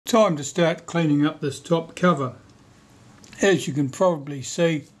Time to start cleaning up this top cover. As you can probably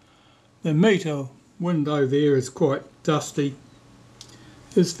see, the meter window there is quite dusty.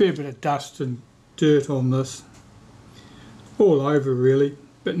 There's a fair bit of dust and dirt on this, all over really,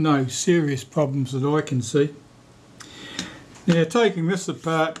 but no serious problems that I can see. Now, taking this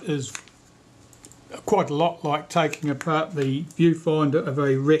apart is quite a lot like taking apart the viewfinder of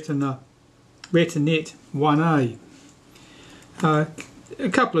a Retinette 1A. A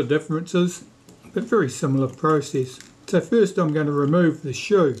couple of differences, but very similar process. So first I'm going to remove the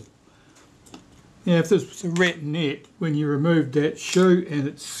shoe. Now if this was a Retinette, when you removed that shoe and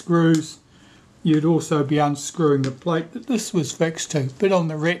its screws, you'd also be unscrewing the plate that this was fixed to. But on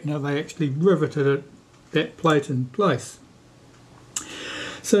the Retina they actually riveted that plate in place.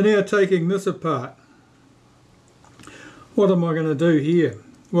 So now taking this apart, what am I going to do here?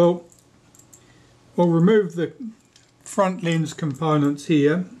 Well, I'll remove the front lens components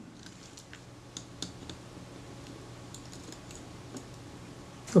here.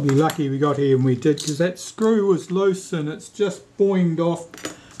 Probably lucky we got here when we did, because that screw was loose and it's just boinged off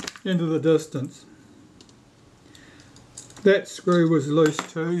into the distance. That screw was loose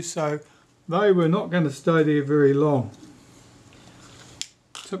too, so they were not going to stay there very long.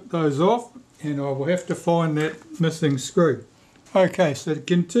 Took those off and I will have to find that missing screw. Okay, so to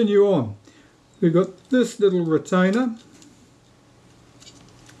continue on, we've got this little retainer.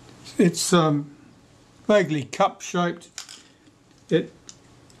 It's vaguely cup shaped. It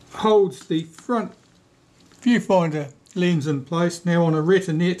holds the front viewfinder lens in place. Now on a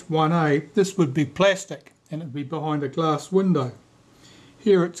Retinette 1A this would be plastic and it would be behind a glass window.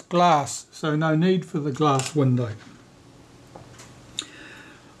 Here it's glass, so no need for the glass window.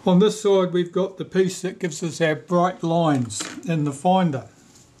 On this side we've got the piece that gives us our bright lines in the finder,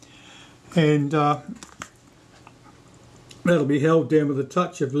 and that'll be held down with a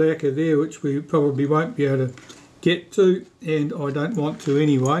touch of lacquer there, which we probably won't be able to get to, and I don't want to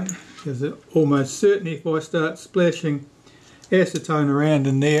anyway, because it almost certainly if I start splashing acetone around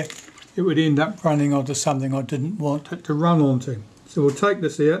in there it would end up running onto something I didn't want it to run onto. So we'll take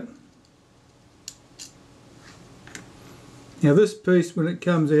this out. Now this piece, when it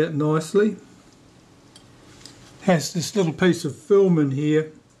comes out nicely, has this little piece of film in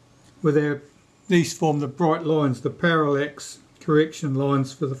here with these form the bright lines, the parallax correction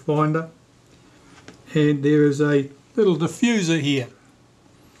lines for the finder. And there is a little diffuser here,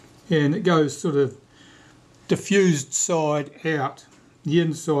 and it goes sort of diffused side out. The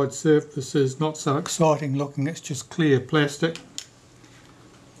inside surface is not so exciting looking, it's just clear plastic.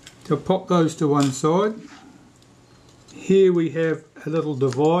 So pop those to one side. Here we have a little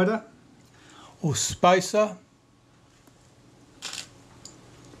divider or spacer,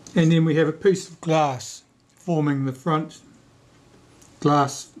 and then we have a piece of glass forming the front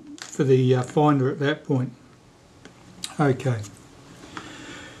glass for the finder at that point. Okay.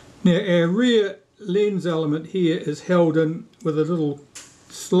 Now our rear lens element here is held in with a little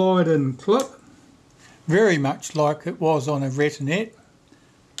slide-in clip, very much like it was on a Retinette.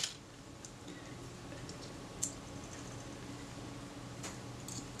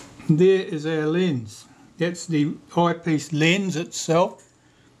 There is our lens. That's the eyepiece lens itself.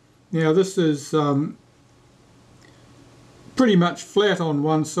 Now this is pretty much flat on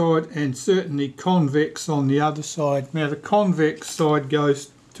one side and certainly convex on the other side. Now the convex side goes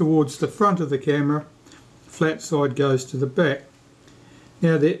towards the front of the camera, the flat side goes to the back.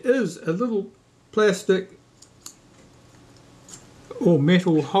 Now there is a little plastic or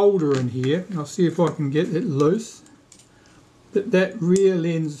metal holder in here. I'll see if I can get it loose. That rear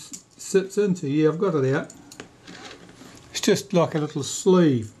lens sits into. Yeah, I've got it out. It's just like a little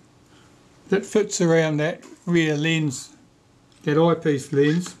sleeve that fits around that rear lens, that eyepiece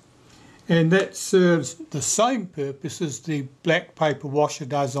lens, and that serves the same purpose as the black paper washer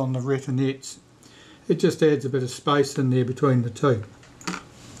does on the Retinettes. It just adds a bit of space in there between the two.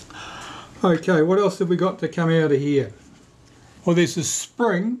 Okay, what else have we got to come out of here? Well, there's a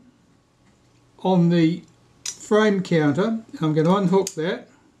spring on the frame counter. I'm going to unhook that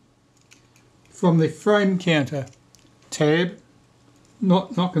from the frame counter tab.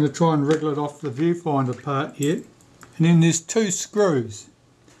 Not going to try and wriggle it off the viewfinder part yet. And then there's two screws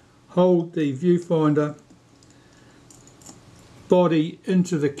hold the viewfinder body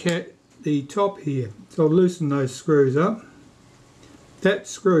into the top here. So I'll loosen those screws up. That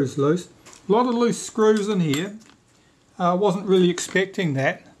screw's loose. A lot of loose screws in here. I wasn't really expecting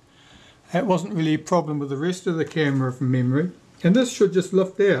that. That wasn't really a problem with the rest of the camera from memory. And this should just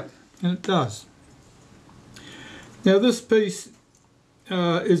lift out, and it does. Now this piece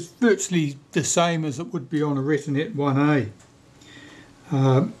is virtually the same as it would be on a Retinette 1A.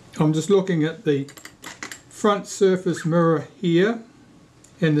 I'm just looking at the front surface mirror here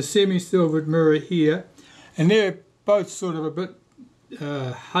and the semi-silvered mirror here, and they're both sort of a bit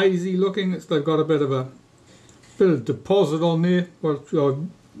hazy looking. They've got a bit of deposit on there, which I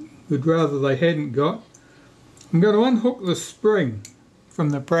would rather they hadn't got. I'm going to unhook the spring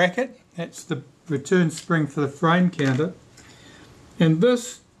from the bracket. That's the return spring for the frame counter, and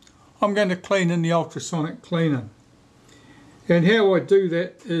this I'm going to clean in the ultrasonic cleaner. And how I do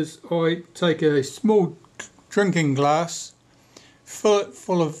that is I take a small drinking glass, fill it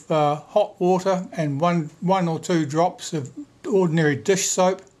full of hot water and one or two drops of ordinary dish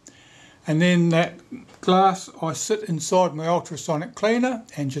soap, and then that glass I sit inside my ultrasonic cleaner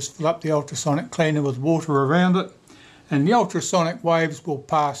and just fill up the ultrasonic cleaner with water around it, and the ultrasonic waves will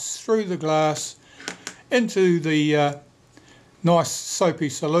pass through the glass into the nice soapy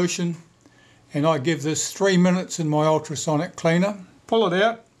solution, and I give this 3 minutes in my ultrasonic cleaner, pull it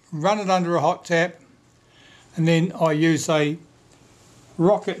out, run it under a hot tap, and then I use a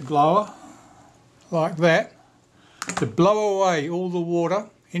rocket blower like that to blow away all the water,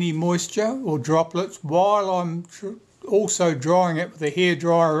 any moisture or droplets, while I'm also drying it with a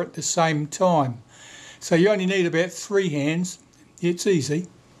hairdryer at the same time. So you only need about 3 hands, it's easy,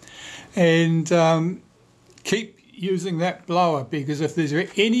 and keep using that blower, because if there's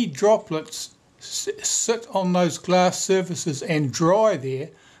any droplets sit on those glass surfaces and dry there,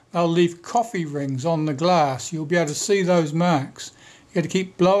 they'll leave coffee rings on the glass. You'll be able to see those marks. You've got to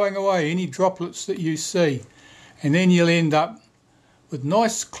keep blowing away any droplets that you see, and then you'll end up with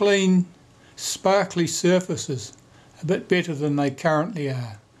nice clean sparkly surfaces, a bit better than they currently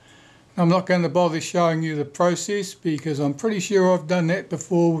are. I'm not going to bother showing you the process because I'm pretty sure I've done that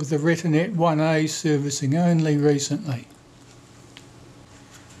before with the Retina 1A servicing only recently.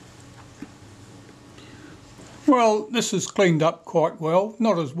 Well, this is cleaned up quite well,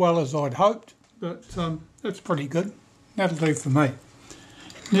 not as well as I'd hoped, but it's pretty good. That'll do for me.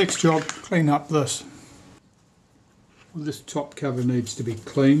 Next job, clean up this. Well, this top cover needs to be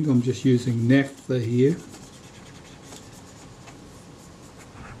cleaned. I'm just using naphtha here.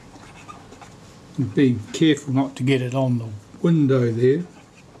 And being careful not to get it on the window there.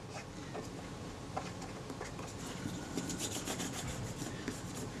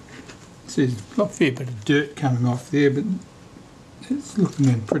 There's a fair bit of dirt coming off there, but it's looking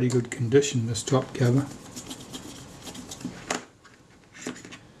in pretty good condition, this top cover.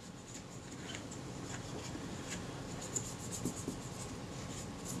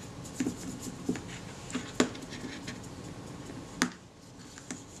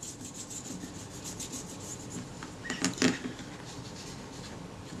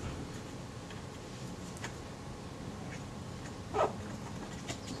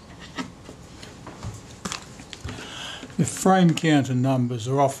 The frame counter numbers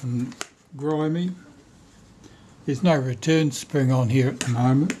are often grimy. There's no return spring on here at the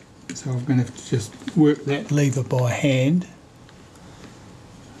moment, so I'm going to have to just work that lever by hand.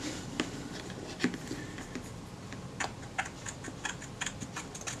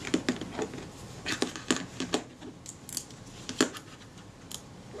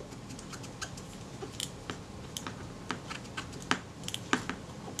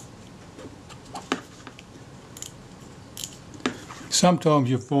 Sometimes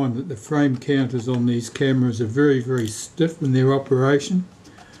you'll find that the frame counters on these cameras are very, very stiff in their operation.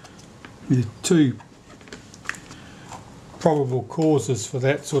 There are two probable causes for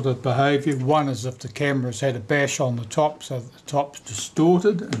that sort of behaviour. One is if the camera's had a bash on the top, so that the top's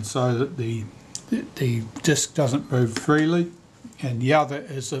distorted and so that the disc doesn't move freely. And the other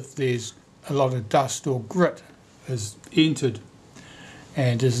is if there's a lot of dust or grit has entered,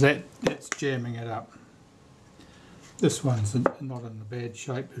 and that's jamming it up. This one's not in a bad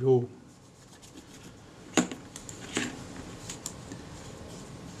shape at all.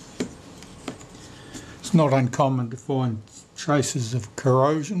 It's not uncommon to find traces of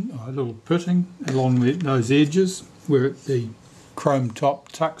corrosion, a little pitting along those edges where the chrome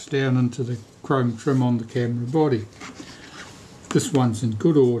top tucks down into the chrome trim on the camera body. This one's in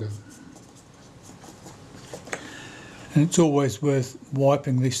good order. And it's always worth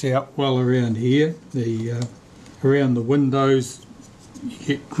wiping this out well around here. Around the windows you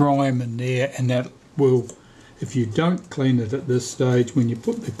get grime in there, and that will, if you don't clean it at this stage, when you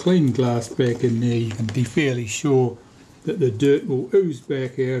put the clean glass back in there, you can be fairly sure that the dirt will ooze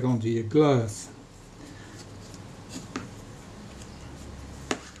back out onto your glass.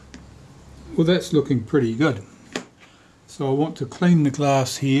 Well, that's looking pretty good. So I want to clean the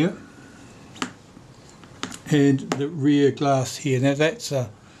glass here and the rear glass here. Now that's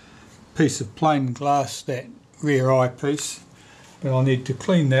a piece of plain glass, that rear eyepiece, but I'll need to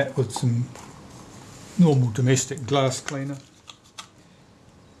clean that with some normal domestic glass cleaner.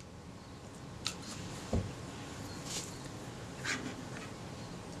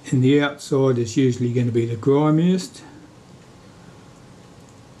 And the outside is usually going to be the grimiest.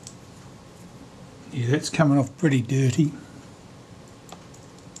 Yeah, that's coming off pretty dirty.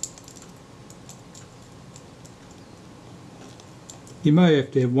 You may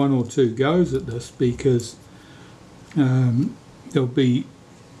have to have one or two goes at this because there'll be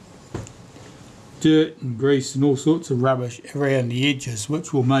dirt and grease and all sorts of rubbish around the edges,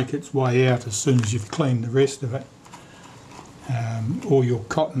 which will make its way out as soon as you've cleaned the rest of it. Or your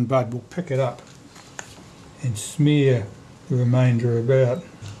cotton bud will pick it up and smear the remainder about.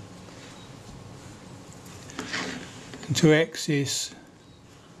 And to access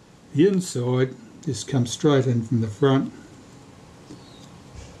the inside, just come straight in from the front.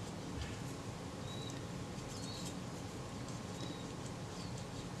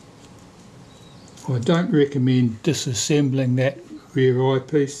 I don't recommend disassembling that rear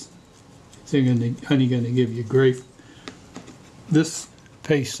eyepiece. It's only going to give you grief. This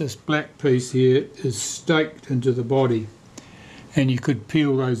piece, this black piece here, is staked into the body, and you could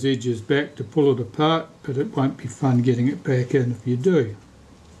peel those edges back to pull it apart, but it won't be fun getting it back in if you do.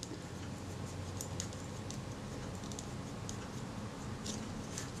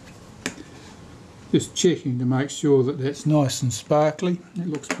 Just checking to make sure that that's nice and sparkly. It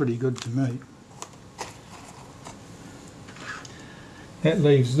looks pretty good to me. That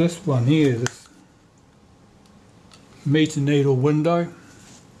leaves this one here, this meter needle window.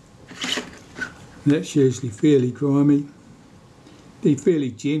 That's usually fairly grimy. Be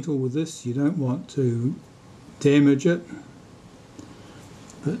fairly gentle with this, you don't want to damage it,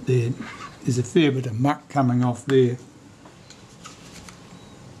 but there's a fair bit of muck coming off there.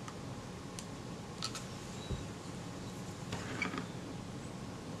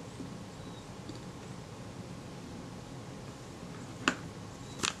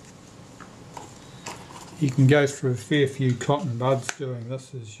 You can go through a fair few cotton buds doing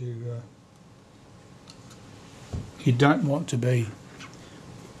this, as you don't want to be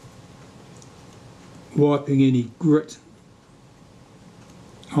wiping any grit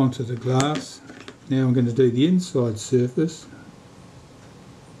onto the glass. Now I'm going to do the inside surface.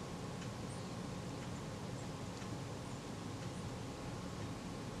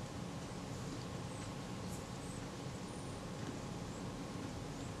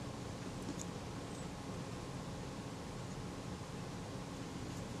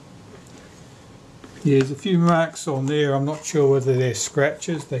 Yeah, there's a few marks on there. I'm not sure whether they're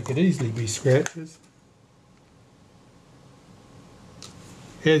scratches. They could easily be scratches.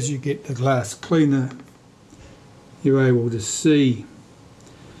 As you get the glass cleaner, you're able to see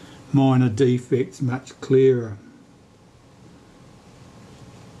minor defects much clearer.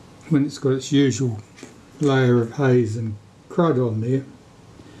 When it's got its usual layer of haze and crud on there,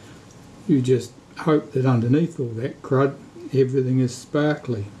 you just hope that underneath all that crud everything is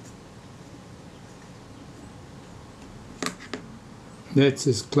sparkly. That's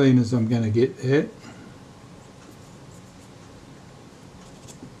as clean as I'm going to get that.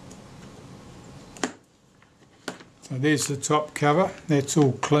 So there's the top cover, that's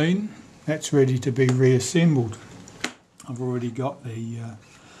all clean, that's ready to be reassembled. I've already got the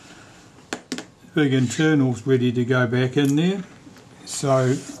big internals ready to go back in there,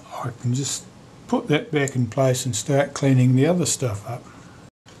 so I can just put that back in place and start cleaning the other stuff up.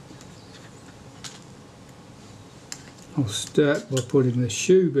 I'll start by putting the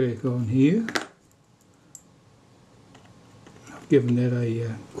shoe back on here. I've given that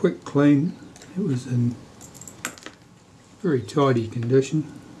a quick clean. It was in very tidy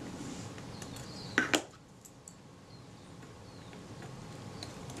condition.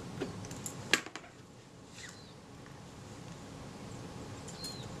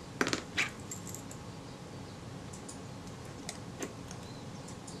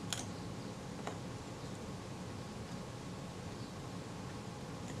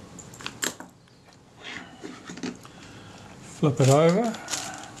 Flip it over.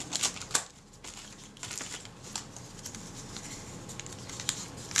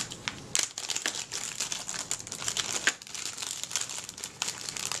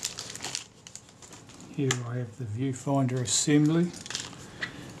 Here I have the viewfinder assembly,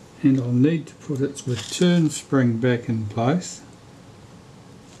 and I'll need to put its return spring back in place.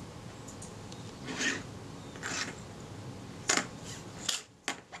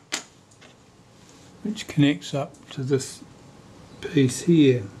 Which connects up to this piece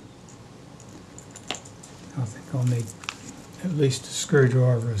here. I think I'll need at least a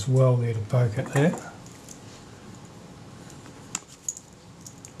screwdriver as well there to poke at that.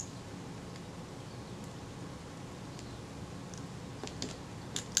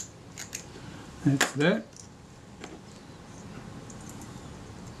 That's that.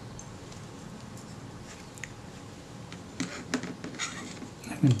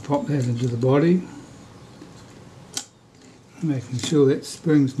 And pop that into the body, making sure that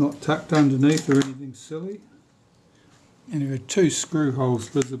spring's not tucked underneath or anything silly. And there are 2 screw holes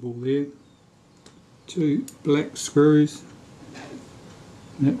visible there, 2 black screws.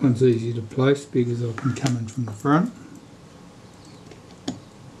 And that one's easy to place because I can come in from the front.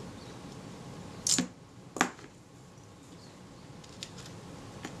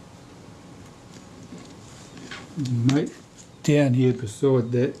 Mate, down here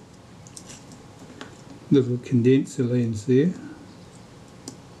beside that little condenser lens there.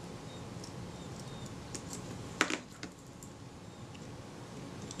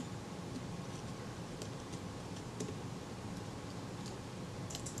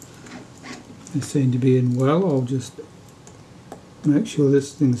 They seem to be in well. I'll just make sure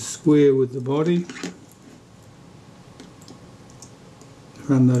this thing's square with the body.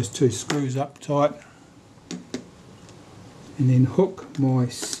 Run those 2 screws up tight. And then hook my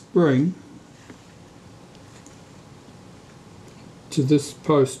spring to this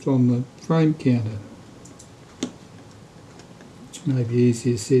post on the frame counter, which may be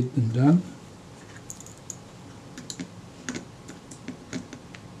easier said than done.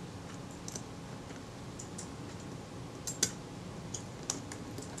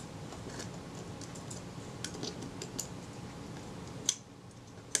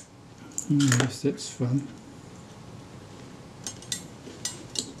 Yes, that's fun.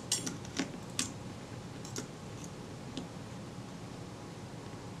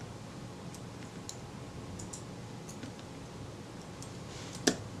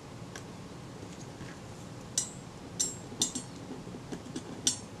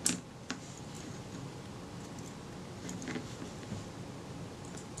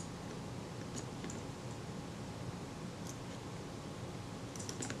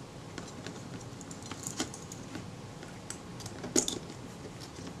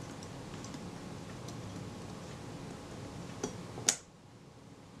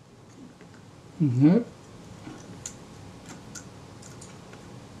 Nope.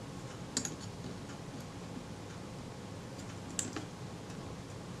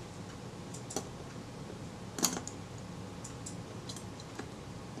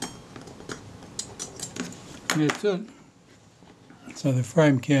 That's it. So the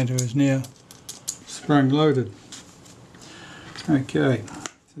frame counter is now spring loaded. Okay,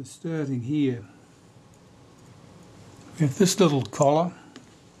 so starting here, we have this little collar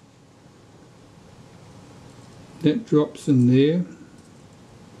that drops in there.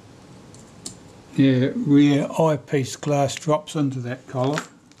 Now rear eyepiece glass drops into that collar,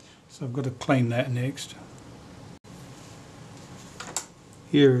 so I've got to clean that next.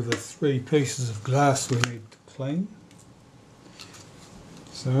 Here are the 3 pieces of glass we need to clean.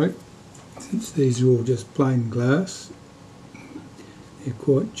 So, since these are all just plain glass, they're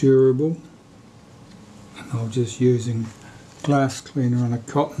quite durable, and I'm just using glass cleaner on a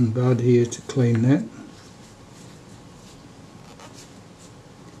cotton bud here to clean that.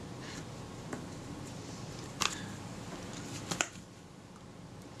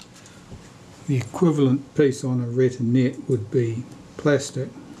 The equivalent piece on a Retinette would be plastic,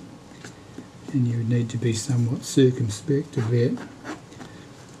 and you would need to be somewhat circumspect about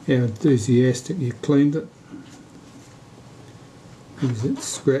how enthusiastic you cleaned it, because it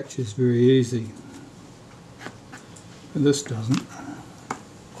scratches very easy, but this doesn't.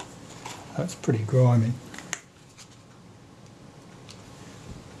 That's pretty grimy.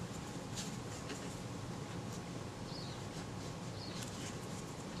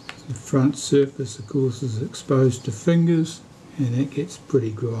 The front surface, of course, is exposed to fingers, and it gets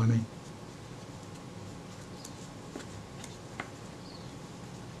pretty grimy.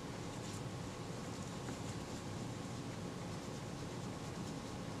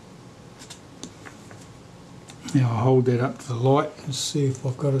 Now I'll hold that up to the light and see if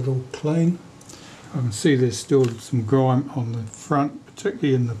I've got it all clean. I can see there's still some grime on the front,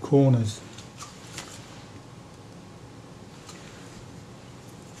 particularly in the corners.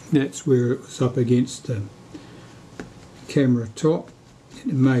 That's where it was up against the camera top.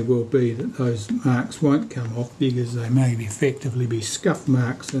 It may well be that those marks won't come off because they may effectively be scuff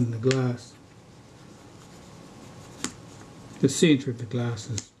marks in the glass. The centre of the glass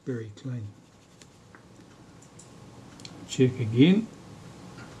is very clean. Check again.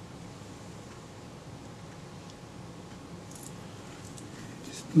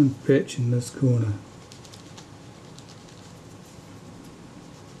 Just one patch in this corner.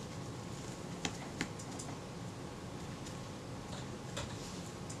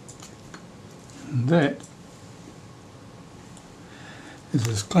 And that is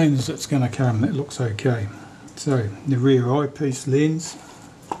as clean as it's going to come. That looks okay. So the rear eyepiece lens.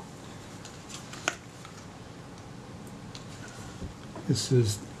 This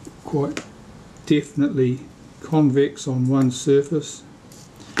is quite definitely convex on one surface,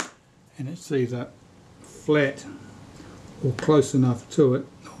 and it's either flat or close enough to it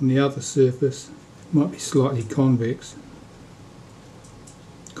on the other surface. It might be slightly convex,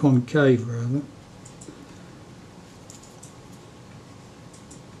 concave rather.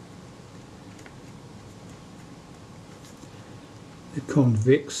 The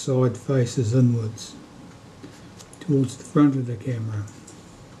convex side faces inwards towards the front of the camera.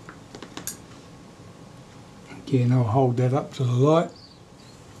 Again, I'll hold that up to the light,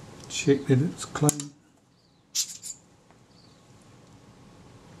 check that it's clean.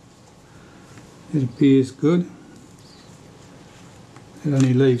 It appears good. It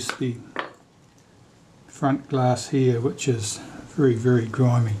only leaves the front glass here, which is very, very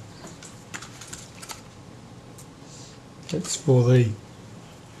grimy. That's for the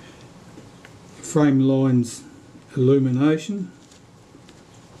frame lines illumination.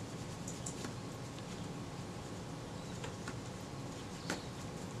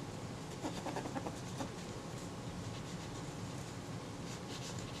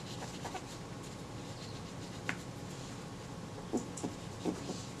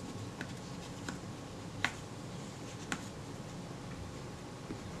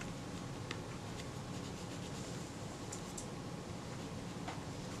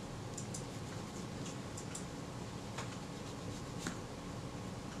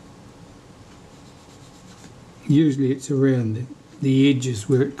 Usually it's around the edges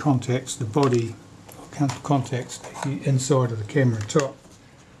where it contacts the body, or contacts the inside of the camera top.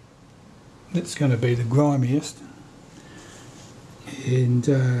 That's going to be the grimiest,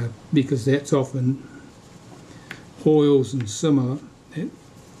 and because that's often oils and similar, it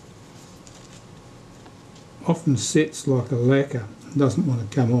often sets like a lacquer and doesn't want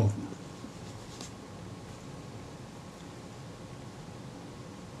to come off.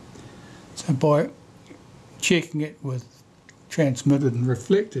 So by checking it with transmitted and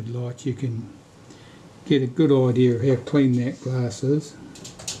reflected light, you can get a good idea of how clean that glass is.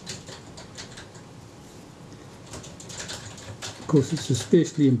 Of course, it's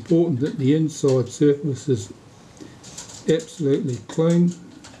especially important that the inside surface is absolutely clean,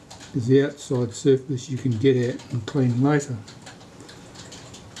 because the outside surface you can get at and clean later.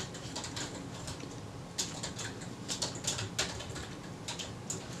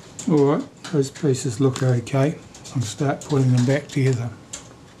 Alright, those pieces look okay. I'll start putting them back together.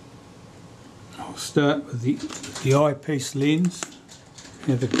 I'll start with the eyepiece lens.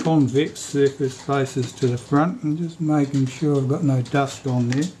 Now the convex surface faces to the front, and just making sure I've got no dust on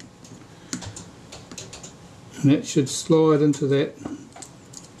there. And that should slide into that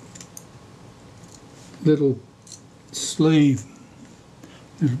little sleeve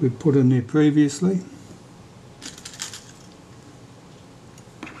that we put in there previously.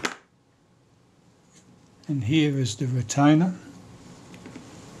 And here is the retainer.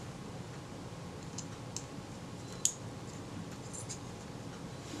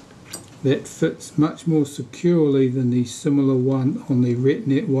 That fits much more securely than the similar one on the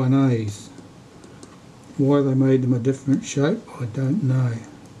Retina 1As. Why they made them a different shape, I don't know.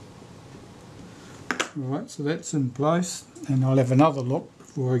 Right, so that's in place, and I'll have another look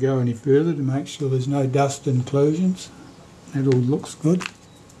before I go any further to make sure there's no dust inclusions. That all looks good.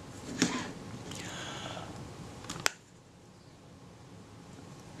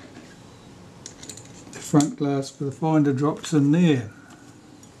 Front glass for the finder drops in there,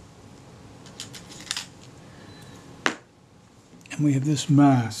 and we have this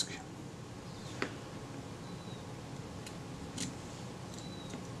mask.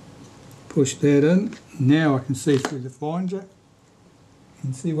 Push that in. Now I can see through the finder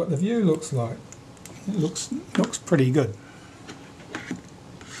and see what the view looks like. It looks pretty good.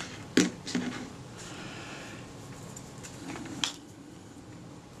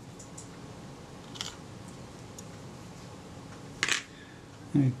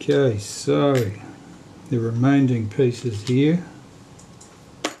 Okay, so the remaining pieces here.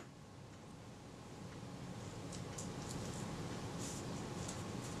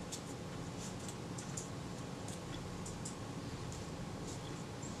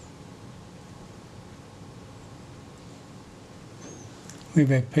 We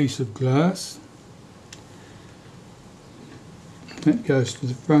have a piece of glass. That goes to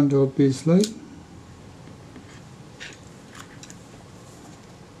the front, obviously.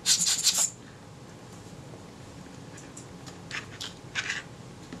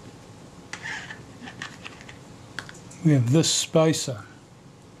 we have this spacer.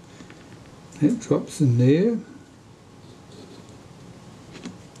 That drops in there.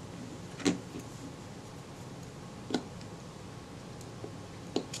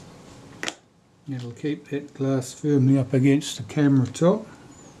 It'll keep that glass firmly up against the camera top.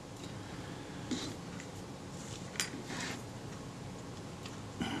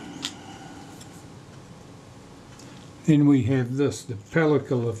 Then we have this, the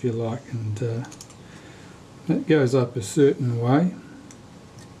pellicle if you like, and that goes up a certain way.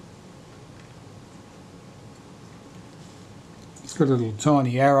 It's got a little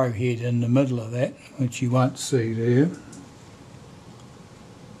tiny arrowhead in the middle of that, which you won't see there.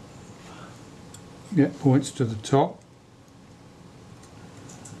 That points to the top.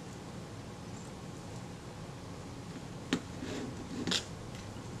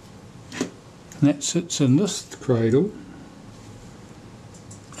 And that sits in this cradle,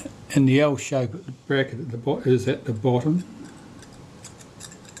 and the L shape at the bracket at the bottom is at the bottom.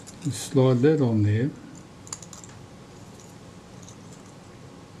 You slide that on there.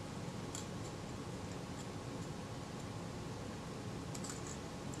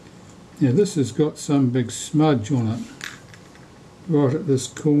 Now this has got some big smudge on it, right at this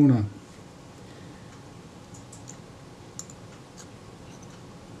corner.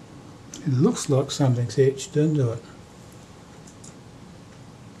 It looks like something's etched into it.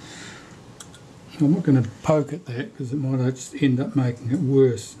 I'm not going to poke at that because it might just end up making it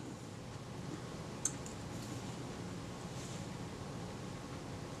worse.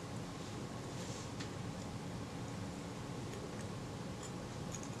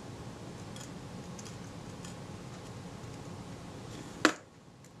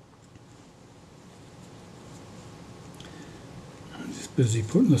 Busy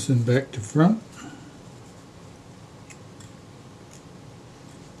putting this in back to front.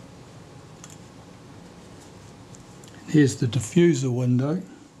 Here's the diffuser window.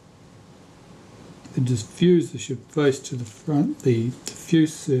 The diffuser should face to the front, the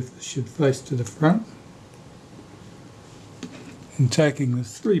diffuse surface should face to the front. And taking the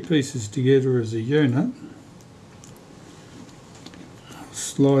three pieces together as a unit, I'll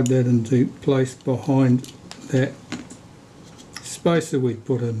slide that into place behind that spacer we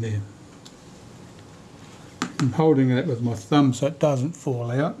put in there. I'm holding that with my thumb so it doesn't fall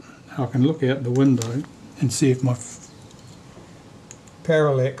out. I can look out the window and see if my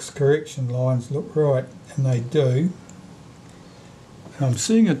parallax correction lines look right, and they do. And I'm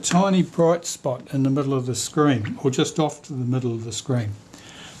seeing a tiny bright spot in the middle of the screen, or just off to the middle of the screen.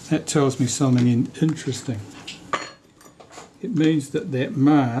 That tells me something interesting. It means that that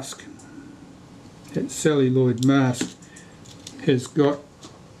mask, that celluloid mask, has got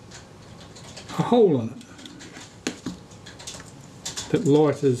a hole in it that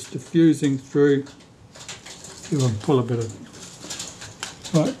light is diffusing through. If you want to pull a bit of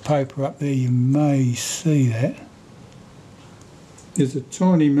white paper up there, you may see that. There's a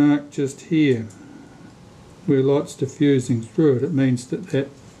tiny mark just here where light's diffusing through it. It means that that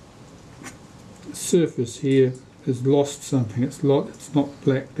surface here has lost something. It's not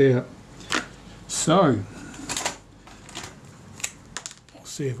blacked out. So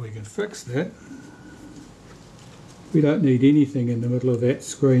see if we can fix that. We don't need anything in the middle of that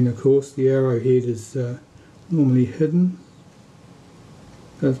screen, of course. The arrowhead is normally hidden.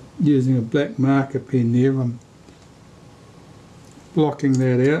 Using a black marker pen there, I'm blocking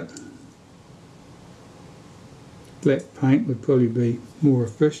that out. Black paint would probably be more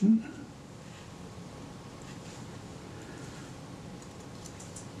efficient.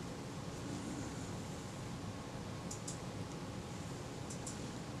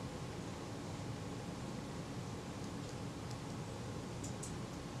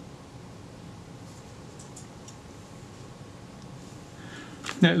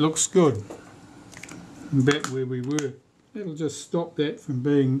 That looks good. Back where we were. That'll just stop that from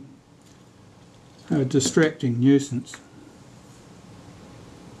being a distracting nuisance.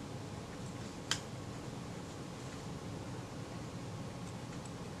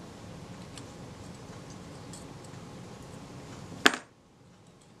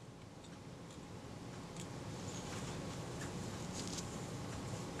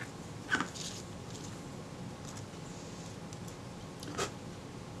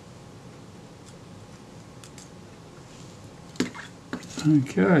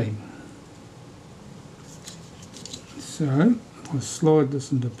 Okay, so I'll slide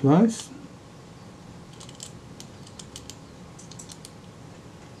this into place.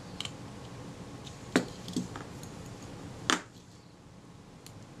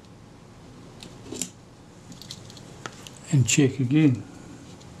 And check again.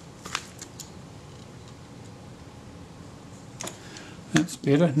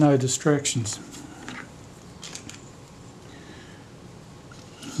 better, no distractions.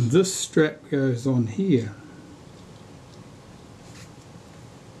 This strap goes on here.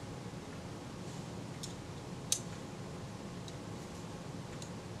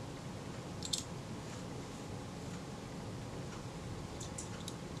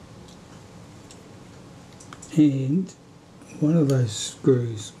 And one of those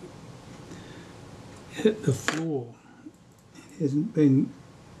screws hit the floor. It hasn't been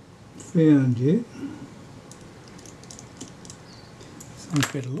found yet.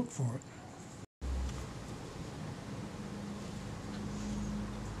 Someone's better look for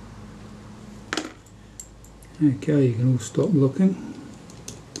it. Okay, you can all stop looking.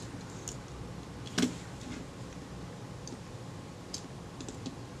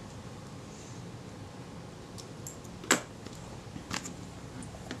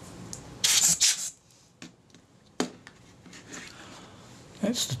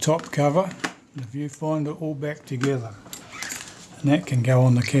 That's the top cover, the viewfinder all back together, and that can go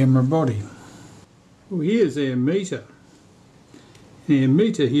on the camera body. Well, here's our meter. Our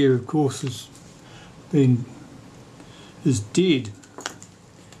meter here, of course, is dead.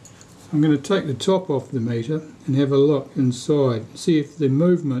 I'm going to take the top off the meter and have a look inside, see if the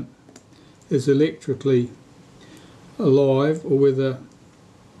movement is electrically alive or whether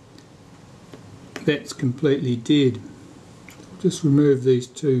that's completely dead. Just remove these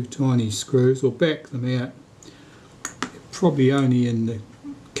two tiny screws, or back them out. They're probably only in the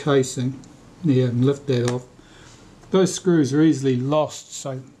casing. Yeah, and lift that off. Those screws are easily lost,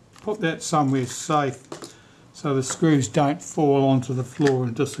 so put that somewhere safe so the screws don't fall onto the floor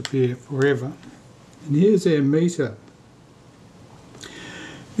and disappear forever. And here's our meter.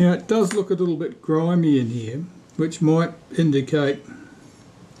 Now it does look a little bit grimy in here, which might indicate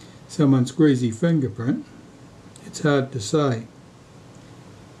someone's greasy fingerprint. It's hard to say.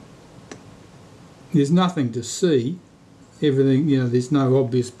 There's nothing to see. Everything, there's no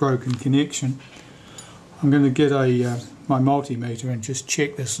obvious broken connection. I'm going to get my multimeter and just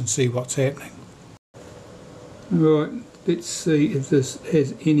check this and see what's happening. Right, let's see if this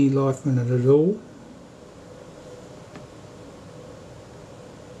has any life in it at all.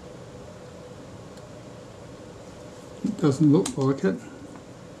 It doesn't look like it.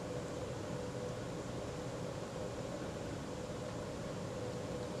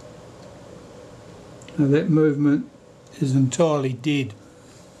 Now that movement is entirely dead.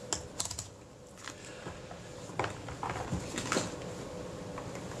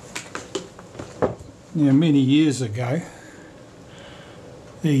 Now many years ago,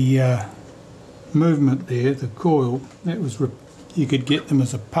 the movement there, the coil, that was you could get them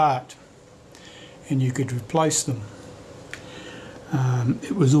as a part and you could replace them.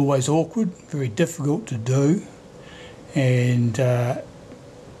 It was always awkward, very difficult to do, and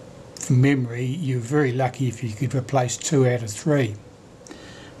from memory you're very lucky if you could replace 2 out of 3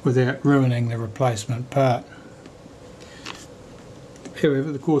 without ruining the replacement part. However,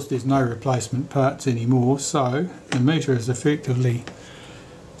 of course, there's no replacement parts anymore, so the meter is effectively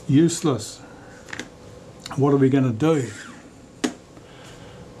useless. What are we going to do?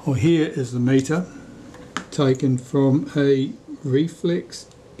 Well, here is the meter taken from a Reflex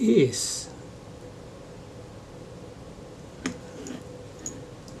S.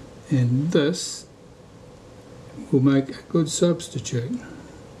 And this will make a good substitute.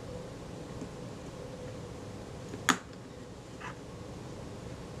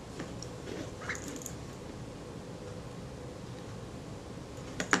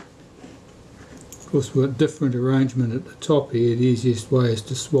 Of course, we've got a different arrangement at the top here. The easiest way is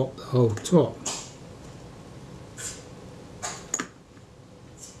to swap the whole top.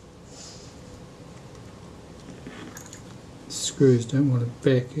 Screws don't want to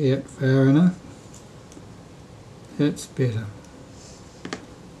back out far enough. That's better.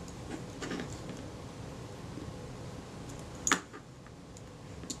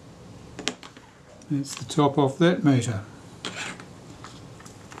 That's the top off that meter.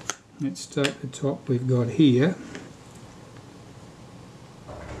 Let's take the top we've got here.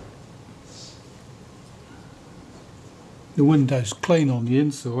 The window's clean on the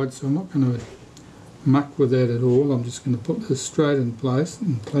inside, so I'm not going to muck with that at all. I'm just going to put this straight in place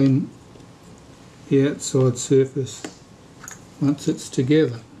and clean the outside surface once it's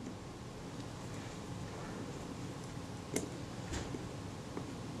together.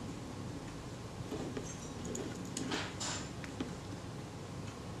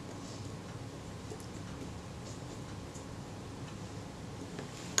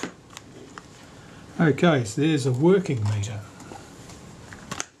 Okay, so there's a working meter.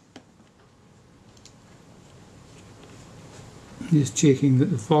 Just checking that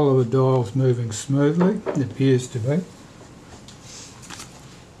the follower dial is moving smoothly. It appears to be.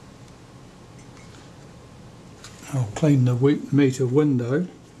 I'll clean the meter window.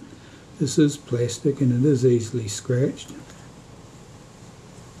 This is plastic and it is easily scratched.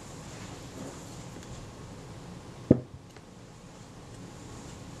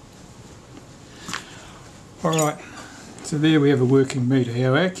 Alright, so there we have a working meter.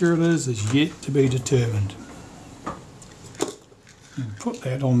 How accurate it is yet to be determined. And put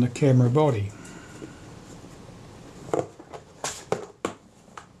that on the camera body.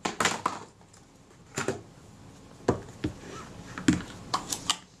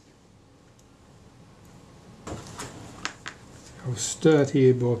 I'll start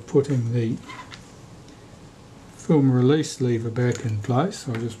here by putting the film release lever back in place.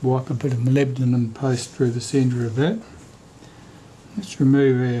 I'll just wipe a bit of molybdenum paste through the centre of that. Let's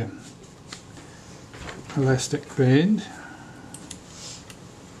remove our elastic band.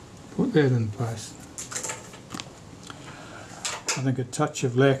 Put that in place. I think a touch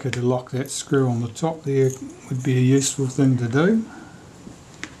of lacquer to lock that screw on the top there would be a useful thing to do.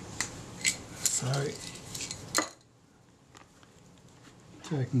 So,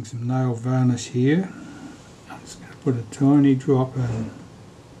 taking some nail varnish here, I'm just going to put a tiny drop in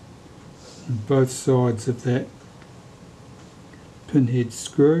on both sides of that pinhead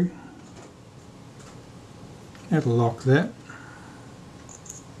screw. That'll lock that.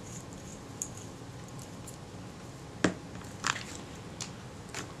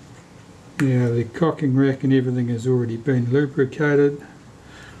 Now the cocking rack and everything has already been lubricated.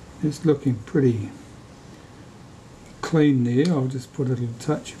 It's looking pretty clean there. I'll just put a little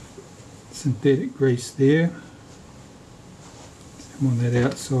touch of synthetic grease there. Some on that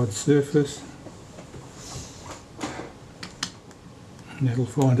outside surface. And that'll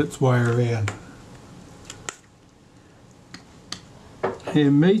find its way around.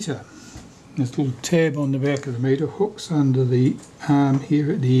 Our meter. This little tab on the back of the meter hooks under the arm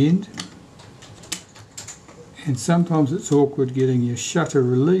here at the end. And sometimes it's awkward getting your shutter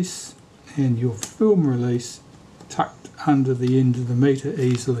release and your film release tucked under the end of the meter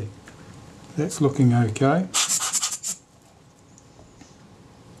easily. That's looking okay.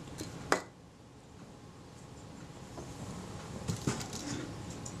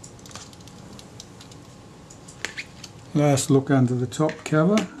 Last look under the top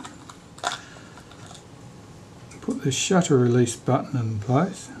cover. Put the shutter release button in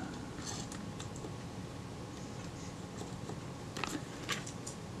place.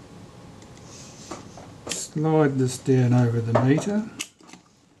 Slide this down over the meter,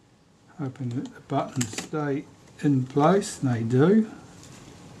 hoping that the buttons stay in place, and they do.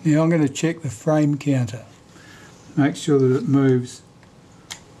 Now I'm going to check the frame counter. Make sure that it moves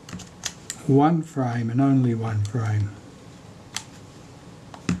one frame and only one frame.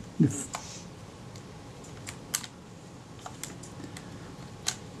 If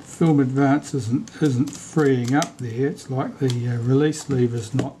film advance isn't freeing up there, it's like the release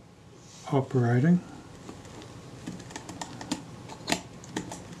lever's not operating.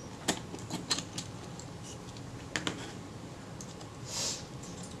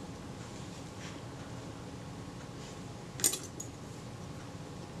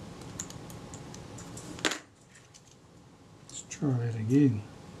 Try that again.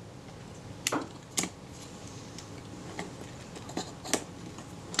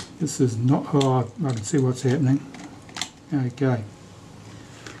 This is not, oh, I can see what's happening. Okay.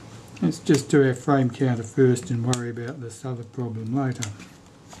 Let's just do our frame counter first and worry about this other problem later.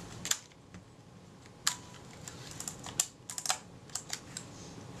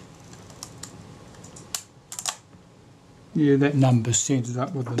 Yeah, that number's centred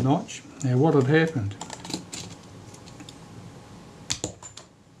up with the notch. Now what had happened?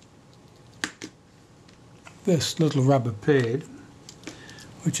 This little rubber pad,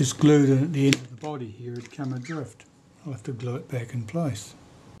 which is glued in at the end of the body here, had come adrift. I'll have to glue it back in place.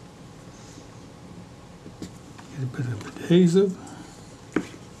 Get a bit of adhesive.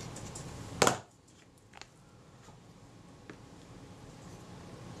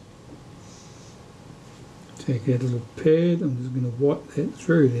 Take out a little pad, I'm just going to wipe that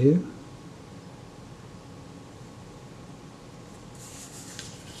through there.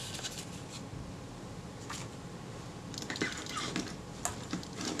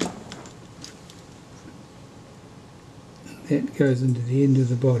 That goes into the end of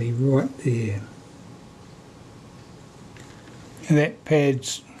the body right there. And that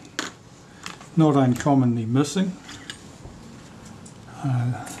pad's not uncommonly missing.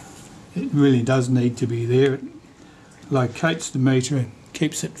 It really does need to be there. It locates the meter and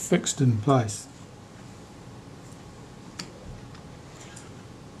keeps it fixed in place.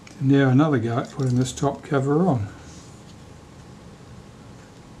 And now another go at putting this top cover on.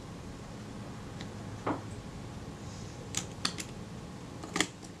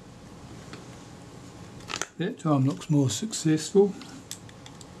 That time looks more successful.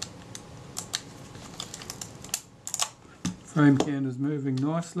 Frame counter's moving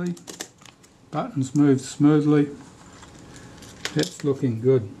nicely. Buttons move smoothly. That's looking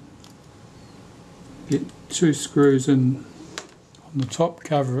good. Get 2 screws in on the top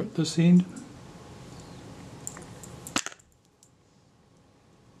cover at this end.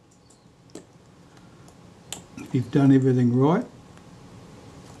 If you've done everything right,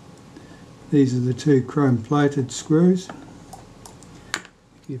 these are the 2 chrome plated screws.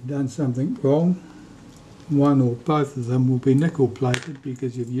 If you've done something wrong, one or both of them will be nickel plated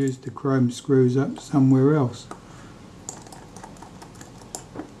because you've used the chrome screws up somewhere else.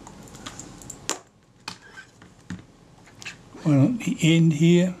 One at the end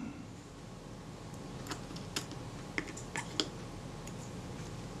here.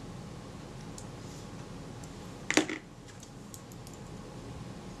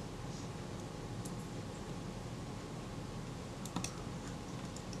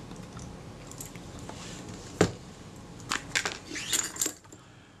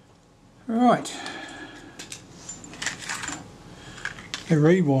 Right, the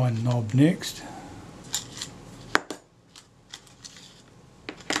rewind knob next.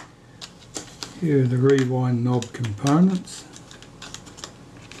 Here are the rewind knob components.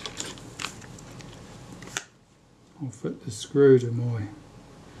 I'll fit the screw to my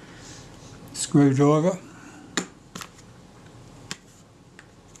screwdriver.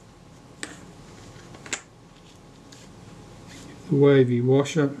 The wavy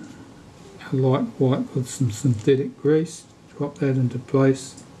washer. A light wipe with some synthetic grease, drop that into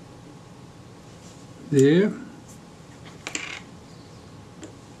place there.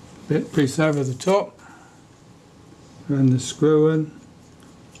 That piece over the top, run the screw in,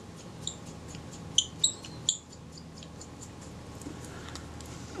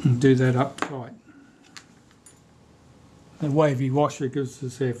 and do that up tight. The wavy washer gives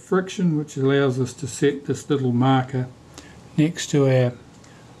us our friction, which allows us to set this little marker next to our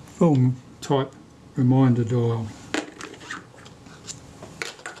film type reminder dial.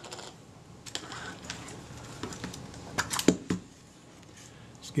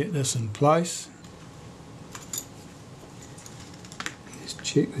 Let's get this in place. Just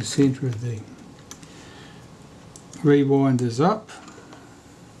check the centre of the rewind is up.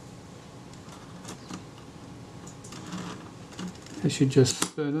 It should just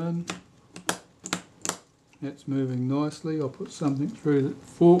spin in. That's moving nicely. I'll put something through the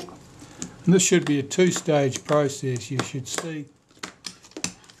fork. And this should be a 2-stage process. You should see,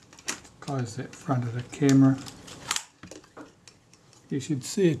 close that front of the camera. You should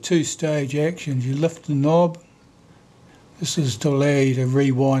see a 2-stage action. You lift the knob. This is to allow you to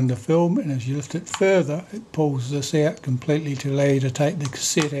rewind the film, and as you lift it further, it pulls this out completely to allow you to take the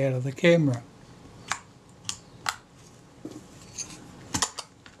cassette out of the camera.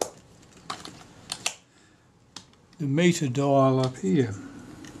 The meter dial up here.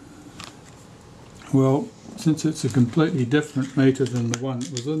 Well, since it's a completely different meter than the one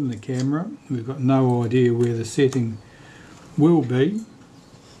that was in the camera, we've got no idea where the setting will be.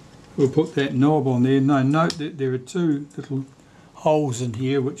 We'll put that knob on there. Now note that there are 2 little holes in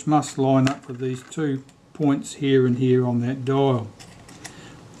here which must line up with these 2 points here and here on that dial.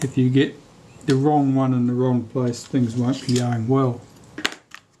 If you get the wrong one in the wrong place, things won't be going well.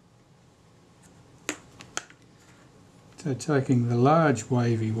 So taking the large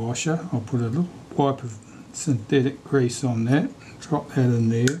wavy washer, I'll put a little wipe of synthetic grease on that, drop that in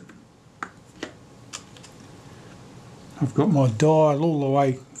there. I've got my dial all the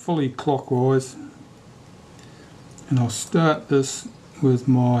way fully clockwise, and I'll start this with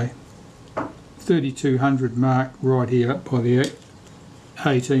my 3200 mark right here up by the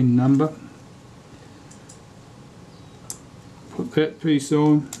 18 number. Put that piece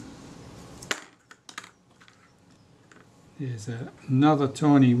on. There's another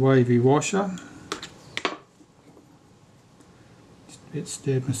tiny wavy washer. Just about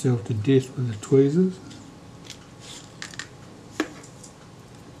stabbed myself to death with the tweezers.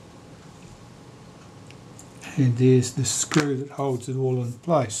 And there's the screw that holds it all in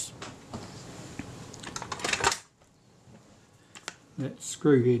place. That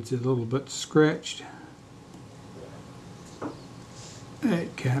screw head's a little bit scratched.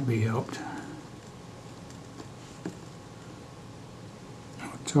 That can't be helped.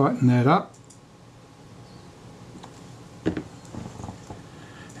 I'll tighten that up.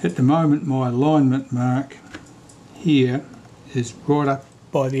 At the moment my alignment mark here is right up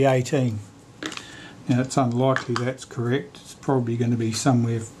by the 18. Now it's unlikely that's correct. It's probably going to be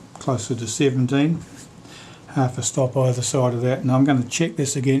somewhere closer to 17. Half a stop either side of that, and I'm going to check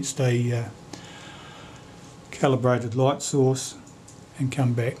this against a calibrated light source and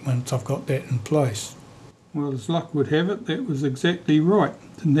come back once I've got that in place. Well, as luck would have it, that was exactly right.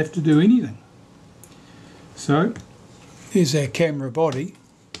 Didn't have to do anything. So here's our camera body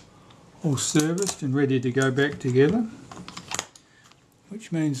all serviced and ready to go back together,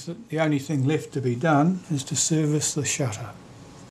 which means that the only thing left to be done is to service the shutter.